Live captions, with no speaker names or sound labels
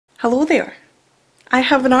Hello there. I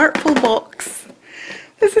have an Artful box.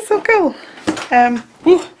 This is so cool. I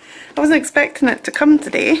wasn't expecting it to come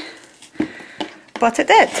today, but it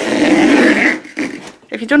did.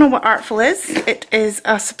 If you don't know what Artful is, it is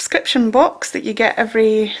a subscription box that you get I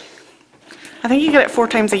think you get it 4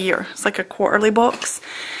 times a year. It's like a quarterly box.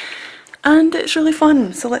 And it's really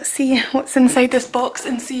fun. So let's see what's inside this box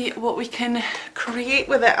and see what we can create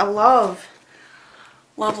with it. I love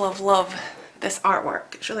this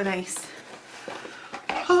artwork. It's really nice.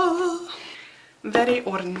 Oh, very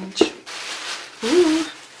orange. Ooh.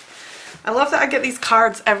 I love that I get these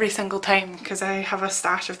cards every single time because I have a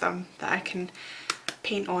stash of them that I can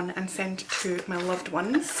paint on and send to my loved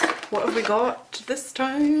ones. What have we got this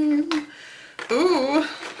time? Ooh,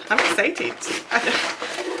 I'm excited.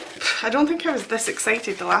 I don't think I was this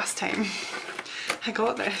excited the last time I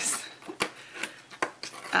got this.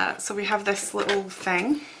 So we have this little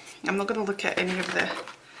thing. I'm not going to look at any of the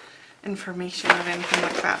information or anything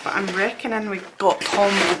like that, but I'm reckoning we got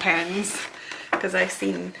Tombow pens because I've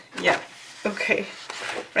seen, yeah, okay.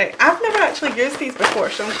 Right, I've never actually used these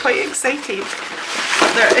before, so I'm quite excited.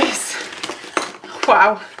 But there is,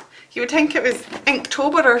 wow, you would think it was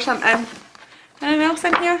Inktober or something. Anything else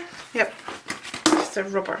in here? Yep, just a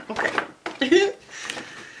rubber, okay.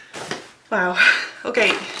 Wow,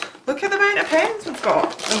 okay, look at the amount of pens we've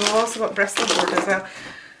got. And we've also got Bristol board as well.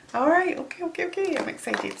 Alright, okay, I'm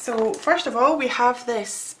excited. So first of all we have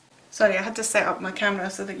this, sorry I had to set up my camera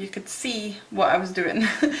so that you could see what I was doing.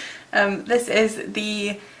 This is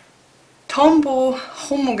the Tombow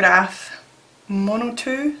Homograph Mono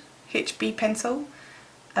 2 HB pencil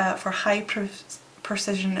for high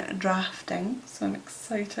precision drafting, so I'm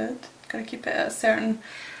excited. Gotta keep it at a certain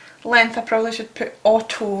length. I probably should put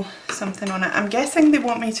auto something on it. I'm guessing they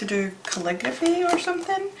want me to do calligraphy or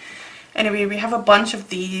something. Anyway, we have a bunch of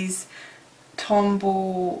these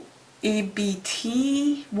Tombow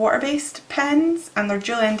ABT water-based pens, and they're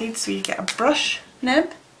dual-ended, so you get a brush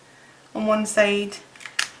nib on one side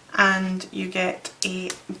and you get a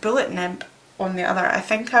bullet nib on the other. I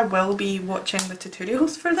think I will be watching the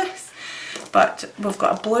tutorials for this, but we've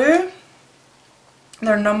got a blue,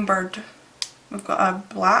 they're numbered, we've got a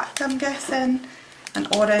black I'm guessing, an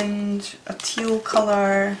orange, a teal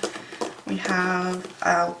colour, we have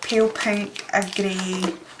a pale pink, a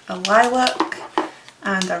grey, a lilac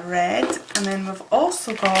and a red, and then we've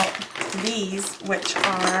also got these which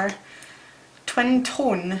are twin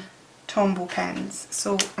tone Tombow pens.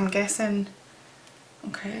 So I'm guessing,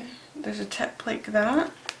 okay, there's a tip like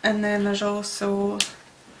that, and then there's also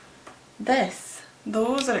this.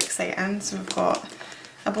 Those are exciting. So we've got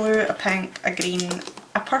a blue, a pink, a green,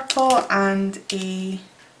 a purple and a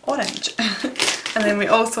orange. And then we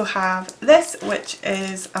also have this, which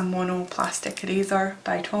is a mono plastic eraser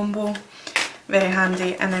by Tombow, very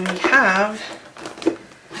handy. And then we have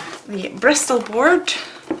the Bristol board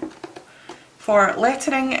for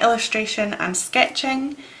lettering, illustration and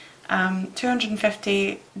sketching,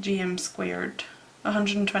 250 GM squared,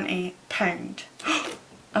 £120.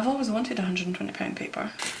 I've always wanted £120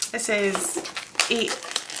 paper. This is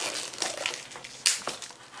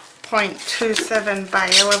 8.27 by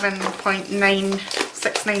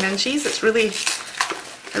 11.969 inches. It's really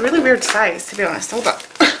a really weird size, to be honest. Hold up.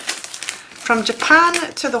 From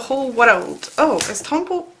Japan to the whole world. Oh, is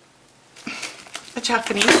Tombow a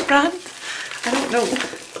Japanese brand? I don't know.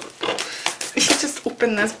 You should just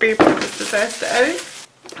open this paper just to test it out.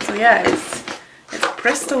 So yeah, it's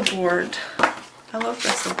Bristol board. I love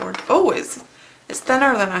Bristol board. Oh, it's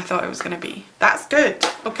thinner than I thought it was going to be. That's good.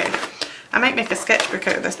 Okay. I might make a sketchbook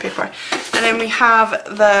out of this paper. And then we have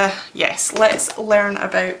the, yes, let's learn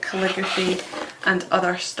about calligraphy and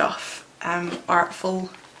other stuff, Artful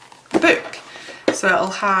book. So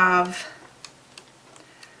it'll have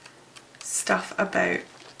stuff about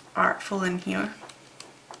Artful in here.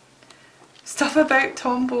 Stuff about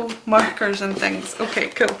Tombow markers and things. Okay,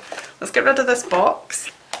 cool. Let's get rid of this box.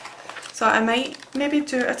 So I might maybe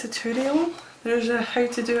do a tutorial. There's a how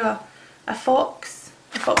to do a foxy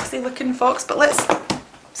looking fox, but let's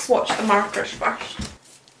swatch the markers first.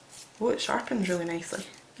 Oh, it sharpens really nicely.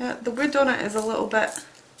 Yeah, the wood on it is a little bit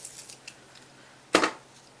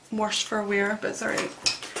worse for wear, but it's alright.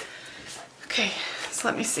 Okay, so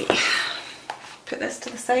let me see. Put this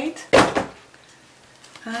to the side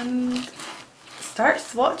and start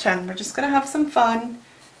swatching. We're just going to have some fun,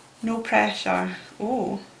 no pressure.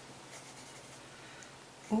 Oh.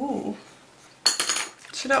 Oh.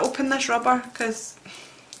 Should I open this rubber? Because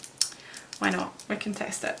why not? We can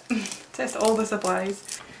test it. Test all the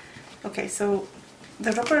supplies. Okay, so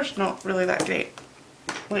the rubber's not really that great.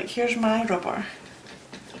 Like, here's my rubber.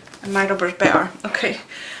 And my rubber's better. Okay.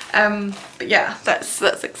 But yeah, that's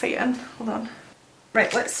exciting. Hold on.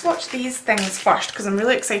 Right, let's swatch these things first because I'm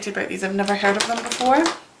really excited about these. I've never heard of them before.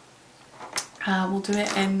 We'll do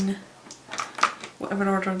it in whatever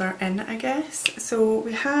order they're in, I guess. So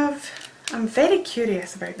we have, I'm very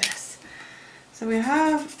curious about this. So we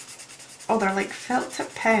have, oh, they're like felt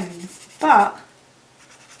tip pens, but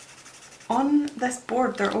on this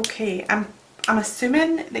board they're okay. I'm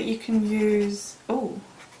assuming that you can use, oh,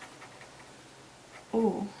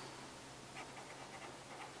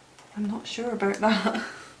 I'm not sure about that.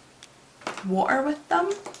 Water with them,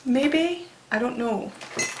 maybe? I don't know.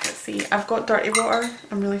 Let's see, I've got dirty water,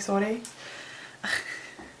 I'm really sorry.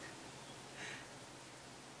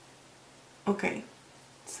 Okay,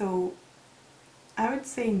 so I would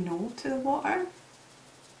say no to the water.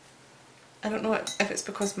 I don't know if it's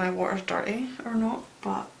because my water's dirty or not,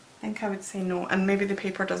 but I think I would say no, and maybe the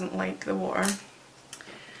paper doesn't like the water.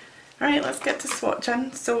 Alright, let's get to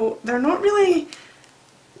swatching. So they're not really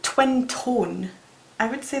twin tone. I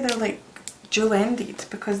would say they're like dual ended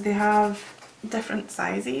because they have different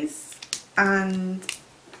sizes and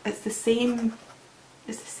it's the same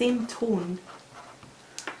tone,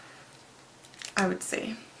 I would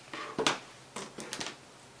say.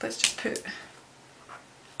 Let's just put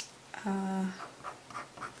another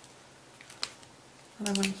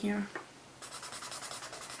one here.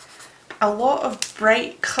 A lot of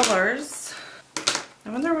bright colours. I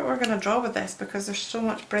wonder what we're going to draw with this because there's so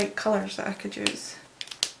much bright colours that I could use.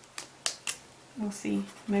 We'll see.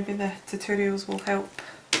 Maybe the tutorials will help.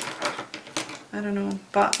 I don't know.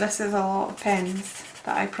 But this is a lot of pens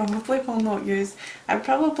that I probably will not use. I'd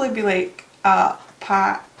probably be like,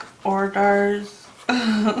 pack orders.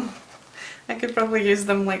 I could probably use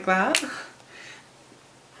them like that.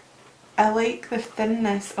 I like the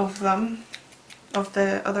thinness of them, of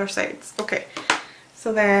the other sides. Okay,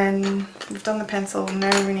 so then we've done the pencil,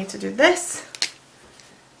 now we need to do this.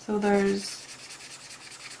 So there's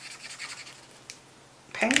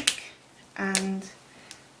pink and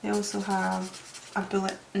they also have a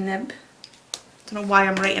bullet nib. Don't know why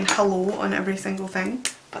I'm writing hello on every single thing,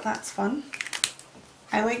 but that's fun.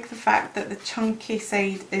 I like the fact that the chunky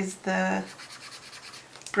side is the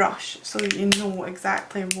brush, so you know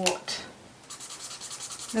exactly what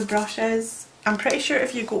the brush is. I'm pretty sure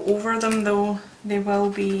if you go over them though, they will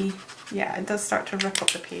be, yeah, it does start to rip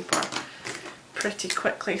up the paper pretty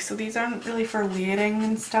quickly. So these aren't really for layering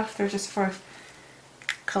and stuff, they're just for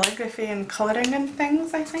calligraphy and colouring and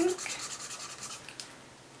things, I think.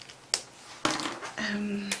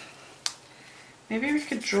 Maybe we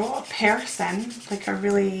could draw a person, like a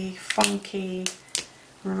really funky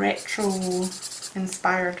retro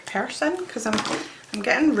inspired person, because I'm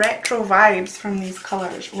getting retro vibes from these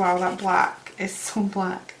colours. Wow, that black is so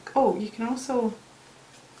black. Oh, you can also,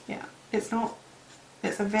 yeah, it's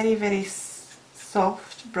a very, very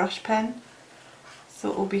soft brush pen,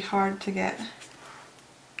 so it will be hard to get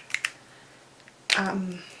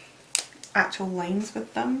actual lines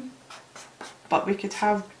with them, but we could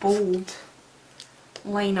have bold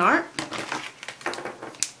line art.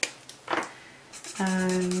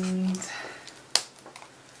 And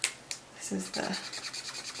this is the,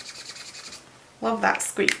 love that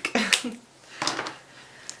squeak.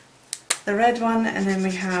 The red one, and then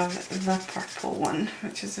we have the purple one,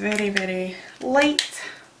 which is very, very light.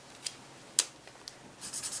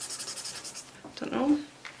 Don't know.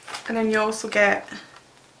 And then you also get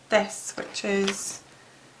this, which is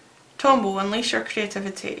Tombow, Unleash Your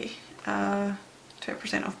Creativity.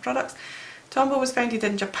 20% off products. Tombow was founded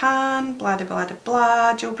in Japan, blah de blah de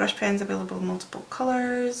blah. Gel brush pens available in multiple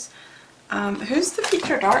colours. Who's the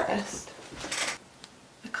featured artist?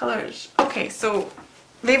 The colours. Okay, so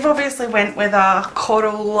they've obviously went with a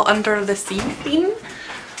coral under the sea theme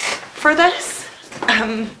for this,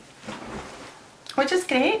 which is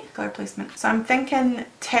great. Colour placement. So I'm thinking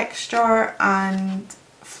texture and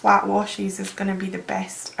flat washes is going to be the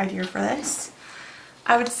best idea for this.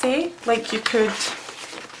 I would say, like, you could,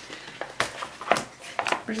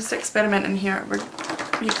 we're just experimenting here,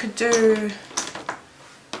 you could do,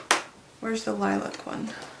 where's the lilac one?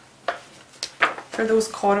 For those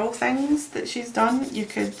coral things that she's done, you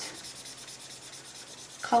could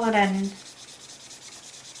colour in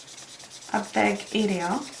a big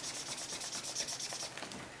area,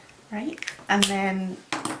 right? And then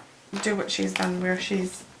do what she's done where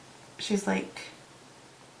she's like,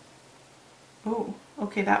 oh,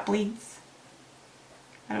 okay, that bleeds.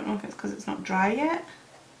 I don't know if it's because it's not dry yet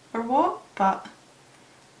or what, but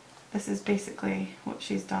this is basically what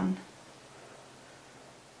she's done.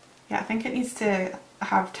 Yeah, I think it needs to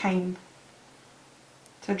have time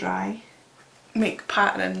to dry. Make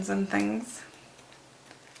patterns and things.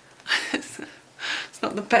 It's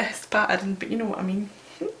not the best pattern, but you know what I mean.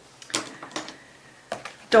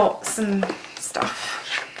 Dots and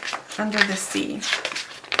stuff under the sea.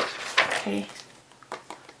 Okay,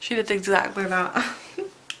 she did exactly that.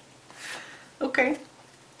 Okay,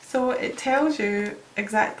 so it tells you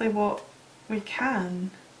exactly what we can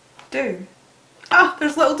do. Ah,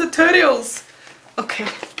 there's little tutorials! Okay,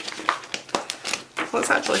 let's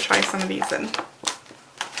actually try some of these then,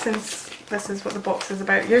 since this is what the box is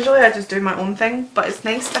about. Usually I just do my own thing, but it's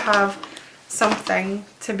nice to have something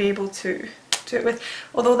to be able to do it with.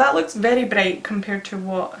 Although that looks very bright compared to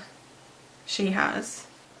what she has.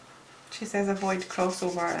 She says avoid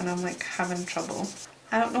crossover and I'm like having trouble.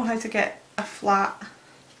 I don't know how to get a flat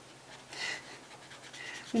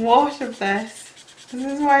wash of this. This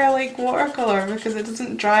is why I like watercolour, because it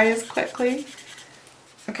doesn't dry as quickly.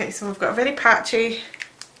 Okay, so we've got a very patchy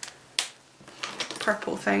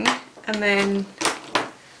purple thing, and then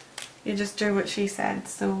you just do what she said.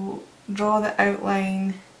 So draw the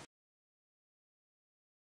outline.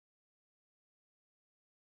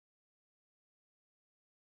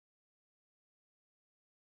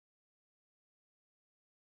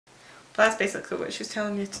 But that's basically what she's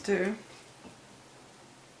telling you to do.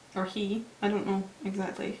 Or he, I don't know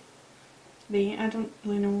exactly. They, I don't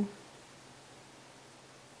really know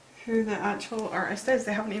who the actual artist is.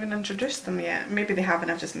 They haven't even introduced them yet. Maybe they have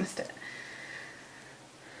and I've just missed it.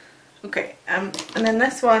 Okay, and then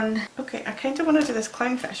this one. Okay, I kind of want to do this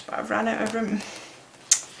clownfish, but I've ran out of room.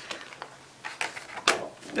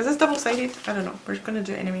 Is this double-sided? I don't know. We're going to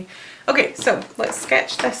do it anyway. Okay, so let's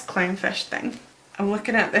sketch this clownfish thing. I'm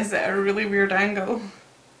looking at this at a really weird angle.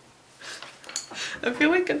 I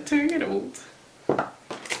feel like a 2-year-old.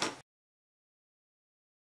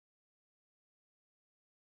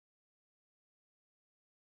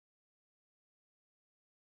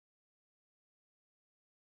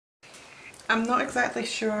 I'm not exactly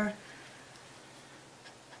sure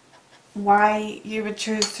why you would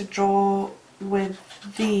choose to draw with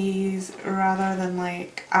these rather than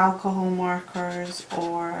like alcohol markers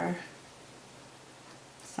or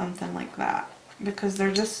something like that, because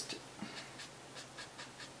they're just,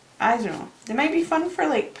 I don't know, they might be fun for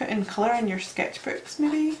like putting colour in your sketchbooks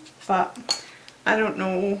maybe, but I don't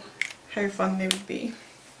know how fun they would be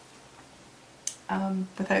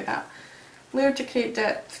without that. Layer to create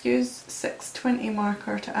depth, use 620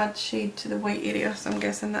 marker to add shade to the white area, so I'm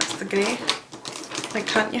guessing that's the grey. Like,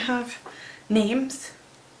 can't you have names?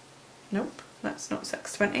 Nope, that's not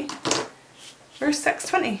 620. Where's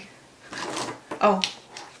 620? Oh,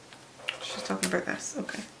 she's talking about this,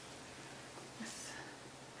 okay.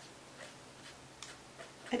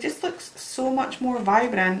 It just looks so much more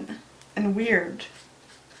vibrant and weird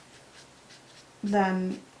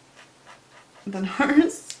than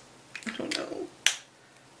hers. I don't know.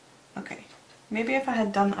 Okay, maybe if I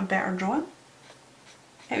had done a better drawing,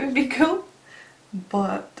 it would be cool,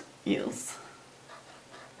 but yes.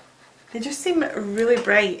 They just seem really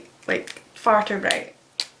bright, like far too bright.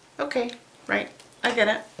 Okay, right, I get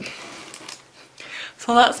it.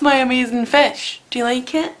 So that's my amazing fish. Do you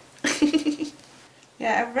like it?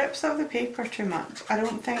 Yeah, it rips up the paper too much. I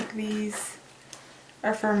don't think these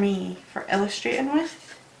are for me for illustrating with.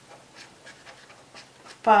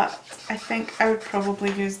 But I think I would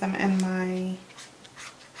probably use them in my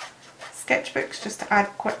sketchbooks just to add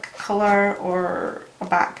quick colour or a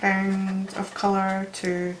background of colour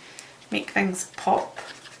to make things pop.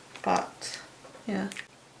 But yeah.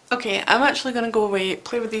 Okay, I'm actually going to go away,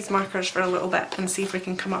 play with these markers for a little bit and see if we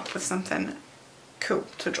can come up with something cool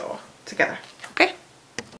to draw together. Okay?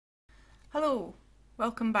 Hello,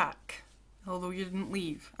 welcome back. Although you didn't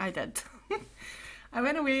leave, I did. I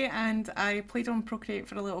went away and I played on Procreate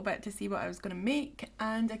for a little bit to see what I was going to make,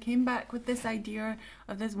 and I came back with this idea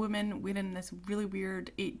of this woman wearing this really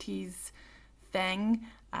weird 80s thing.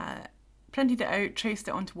 Printed it out, traced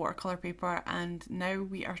it onto watercolour paper, and now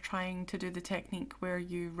we are trying to do the technique where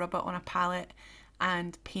you rub it on a palette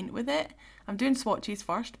and paint with it. I'm doing swatches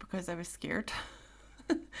first because I was scared.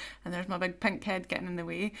 And there's my big pink head getting in the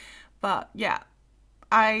way. But yeah,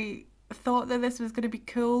 I thought that this was going to be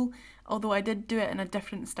cool, although I did do it in a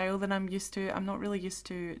different style than I'm used to. I'm not really used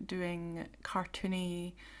to doing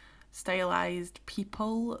cartoony stylized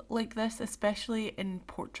people like this, especially in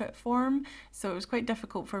portrait form, so it was quite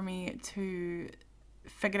difficult for me to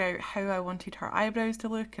figure out how I wanted her eyebrows to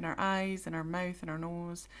look and her eyes and her mouth and her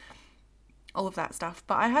nose, all of that stuff.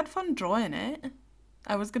 But I had fun drawing it.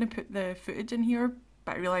 I was going to put the footage in here,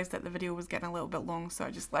 but I realised that the video was getting a little bit long, so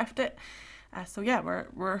I just left it. So yeah,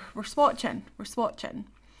 we're swatching,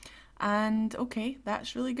 and okay,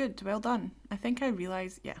 that's really good, well done. I think I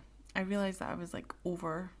realised that I was like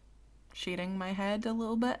over sharing my head a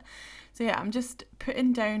little bit. So yeah, I'm just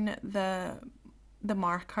putting down the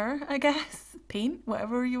marker, I guess, paint,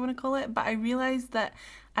 whatever you want to call it, but I realised that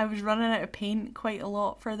I was running out of paint quite a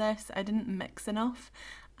lot for this. I didn't mix enough,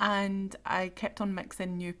 and I kept on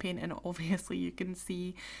mixing new paint, and obviously you can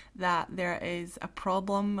see that there is a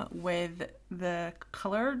problem with the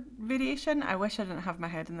colour variation. I wish I didn't have my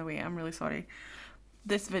head in the way, I'm really sorry.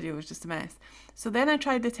 This video was just a mess. So then I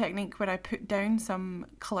tried the technique where I put down some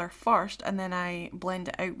colour first and then I blend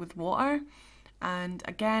it out with water. And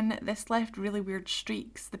again, this left really weird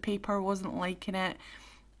streaks. The paper wasn't liking it.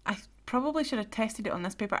 I probably should have tested it on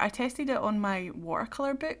this paper. I tested it on my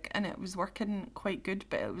watercolour book and it was working quite good,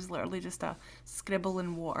 but it was literally just a scribble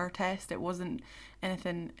and water test. It wasn't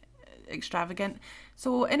anything extravagant.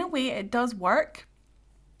 So in a way it does work,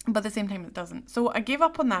 but at the same time it doesn't. So I gave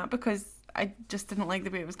up on that because I just didn't like the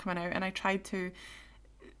way it was coming out, and I tried to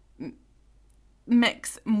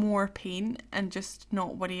mix more paint and just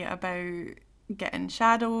not worry about getting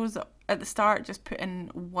shadows at the start, just putting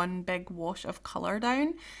one big wash of colour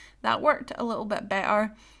down. That worked a little bit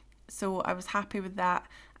better, so I was happy with that.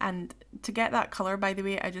 And to get that colour, by the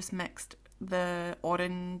way, I just mixed the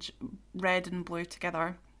orange, red and blue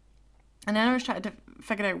together, and then I was trying to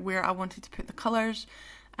figure out where I wanted to put the colours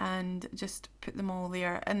and just put them all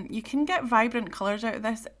there. And you can get vibrant colours out of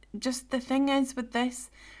this. Just the thing is with this,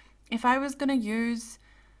 if I was going to use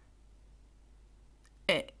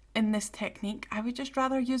it in this technique, I would just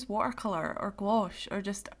rather use watercolour or gouache or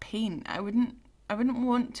just a paint. I wouldn't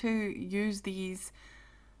want to use these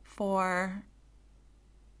for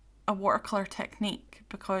a watercolour technique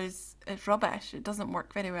because it's rubbish. It doesn't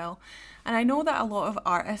work very well. And I know that a lot of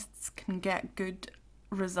artists can get good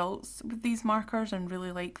results with these markers and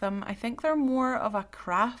really like them. I think they're more of a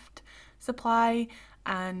craft supply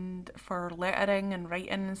and for lettering and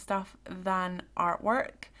writing and stuff than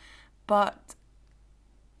artwork, but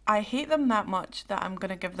I hate them that much that I'm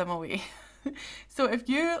gonna give them away. So if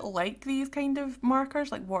you like these kind of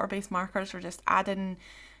markers, like water-based markers for just adding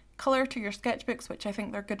colour to your sketchbooks, which I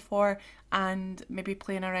think they're good for, and maybe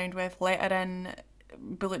playing around with lettering,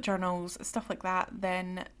 bullet journals, stuff like that,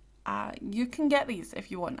 then you can get these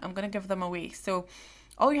if you want. I'm going to give them away. So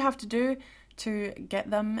all you have to do to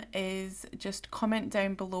get them is just comment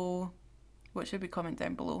down below. What should we comment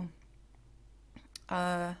down below?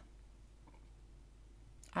 I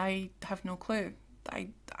have no clue.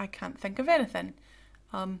 I can't think of anything.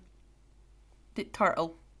 The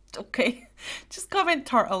turtle. Okay, just comment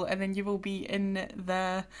turtle and then you will be in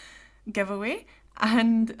the giveaway.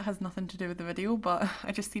 And it has nothing to do with the video, but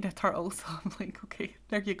I just seen a turtle, so I'm like, okay,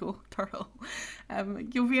 there you go, turtle.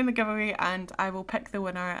 You'll be in the giveaway and I will pick the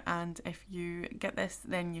winner, and if you get this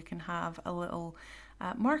then you can have a little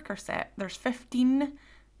marker set. There's 15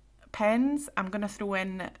 pens. I'm going to throw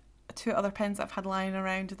in 2 other pens that I've had lying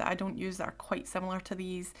around that I don't use that are quite similar to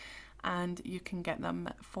these, and you can get them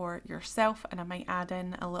for yourself, and I might add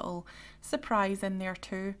in a little surprise in there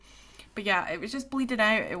too. But yeah, it was just bleeding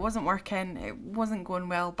out, it wasn't working, it wasn't going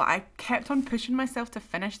well, but I kept on pushing myself to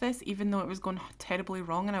finish this even though it was going terribly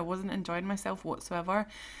wrong and I wasn't enjoying myself whatsoever.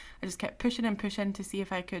 I just kept pushing and pushing to see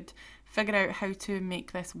if I could figure out how to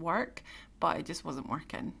make this work, but it just wasn't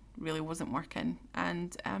working, really wasn't working.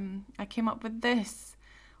 And I came up with this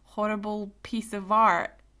horrible piece of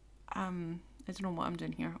art. I don't know what I'm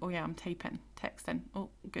doing here. Oh yeah, I'm texting. Oh,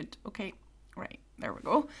 good. Okay, right, there we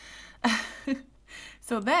go.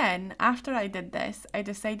 So then, after I did this, I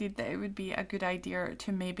decided that it would be a good idea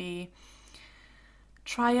to maybe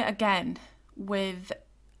try it again with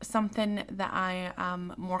something that I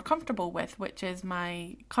am more comfortable with, which is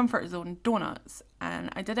my comfort zone, donuts. And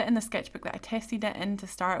I did it in the sketchbook that I tested it in to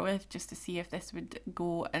start with, just to see if this would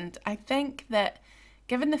go. And I think that,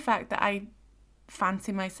 given the fact that I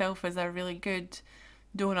fancy myself as a really good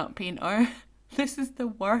donut painter, this is the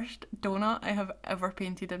worst donut I have ever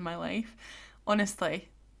painted in my life. Honestly,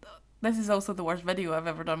 this is also the worst video I've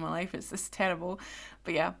ever done in my life. It's just terrible.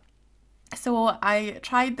 But yeah, so I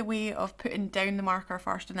tried the way of putting down the marker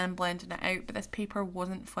first and then blending it out, but this paper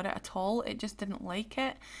wasn't for it at all. It just didn't like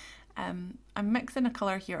it. I'm mixing a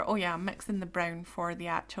colour here. Oh yeah, I'm mixing the brown for the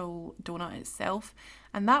actual donut itself,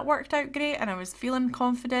 and that worked out great, and I was feeling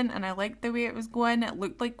confident and I liked the way it was going. It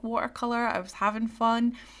looked like watercolour, I was having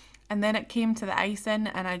fun. And then it came to the icing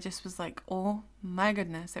and I just was like, oh my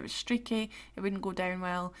goodness, it was streaky, it wouldn't go down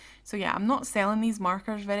well. So yeah, I'm not selling these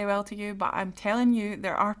markers very well to you, but I'm telling you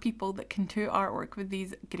there are people that can do artwork with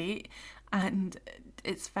these great, and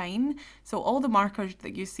it's fine. So all the markers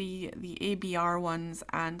that you see, the ABR ones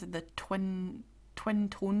and the twin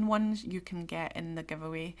tone ones, you can get in the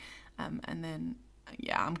giveaway. And then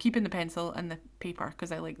yeah, I'm keeping the pencil and the paper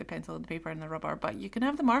because I like the pencil and the paper and the rubber, but you can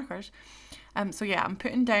have the markers. So yeah, I'm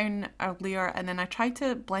putting down a layer and then I try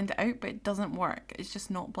to blend it out, but it doesn't work. It's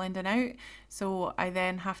just not blending out. So I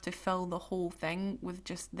then have to fill the whole thing with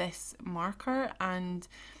just this marker, and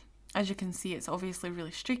as you can see, it's obviously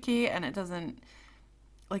really streaky and it doesn't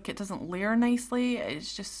layer nicely.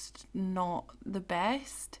 It's just not the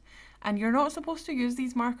best. And you're not supposed to use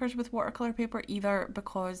these markers with watercolour paper either,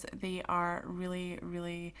 because they are really,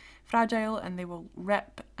 really fragile and they will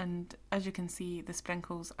rip, and as you can see, the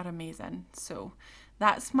sprinkles are amazing. So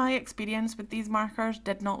that's my experience with these markers.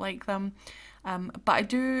 Did not like them, but I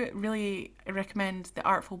do really recommend the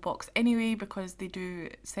Artful box anyway, because they do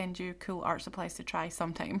send you cool art supplies to try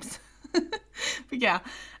sometimes. But yeah,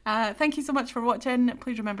 thank you so much for watching.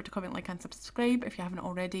 Please remember to comment, like and subscribe if you haven't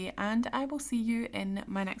already, and I will see you in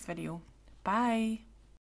my next video. Bye!